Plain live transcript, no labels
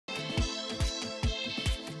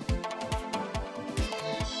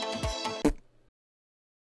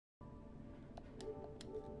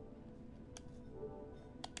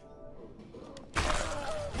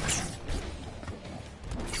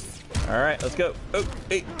Alright, let's go. Oh,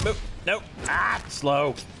 hey, move. No. Ah,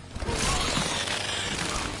 slow.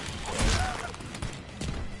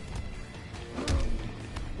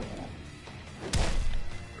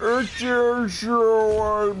 Attention,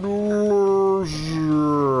 I'm losing.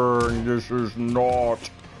 This is not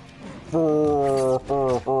fair.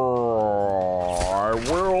 I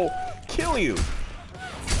will kill you.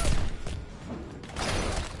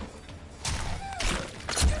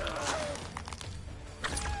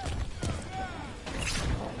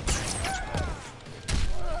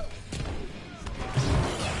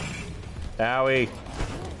 Owie.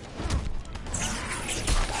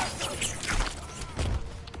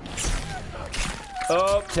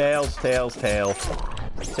 Oh, tails, tails, tail.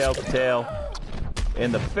 Tail to tail.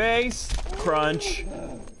 In the face. Crunch.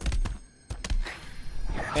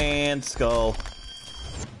 And skull.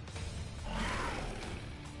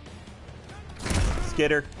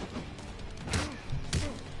 Skitter.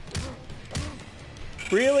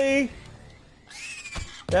 Really?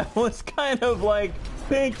 That was kind of like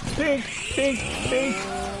pink, pink, pink, pink.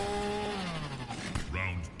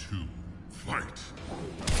 Round 2, fight.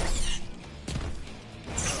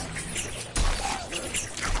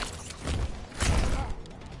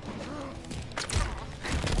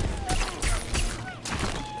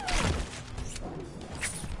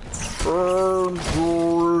 I'm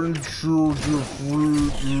going to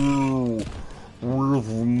defeat you with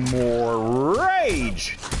more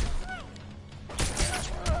Rage!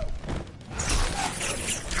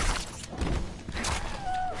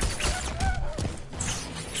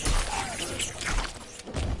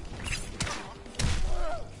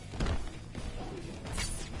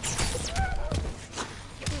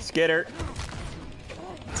 Skitter.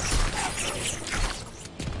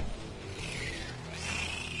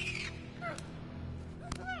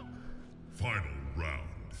 Final round,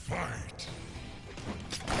 fight.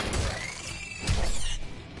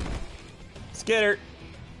 Skitter.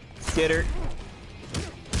 Skitter.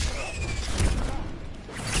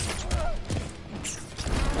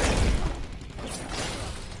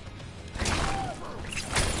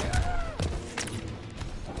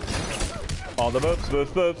 All the boops, boops,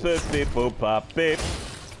 boops, boops, beep, boop, pop, beep.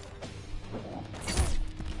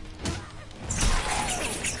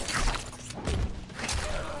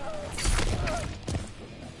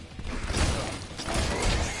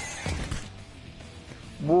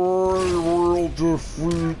 I will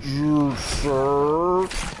defeat you, sir.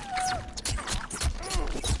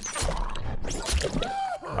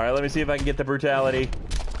 Alright, let me see if I can get the brutality.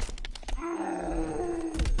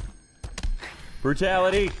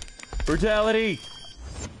 Brutality! Brutality!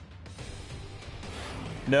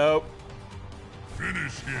 Nope.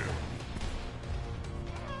 Finish him.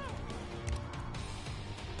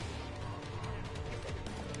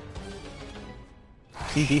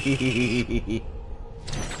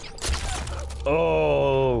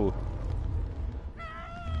 Oh!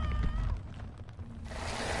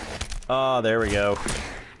 Oh, there we go.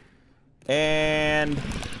 And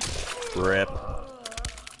rip.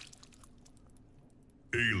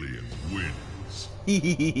 Alien wins.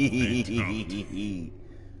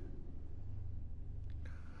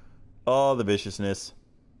 Oh, the viciousness.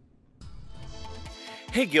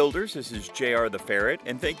 Hey Guilders, this is JR the Ferret,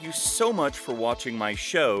 and thank you so much for watching my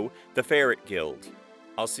show, The Ferret Guild.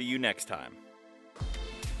 I'll see you next time.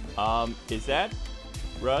 Is that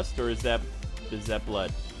rust or is that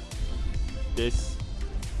blood? This.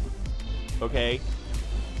 Okay.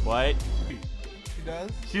 What? She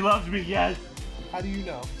does? She loves me, yes. How do you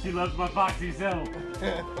know? She loves my foxy self.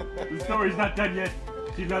 The story's not done yet.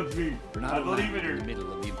 She loves me. I believe in her.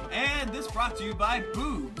 And this brought to you by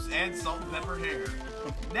boobs and salt and pepper hair.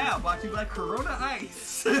 Now brought to you by Corona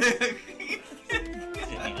Ice.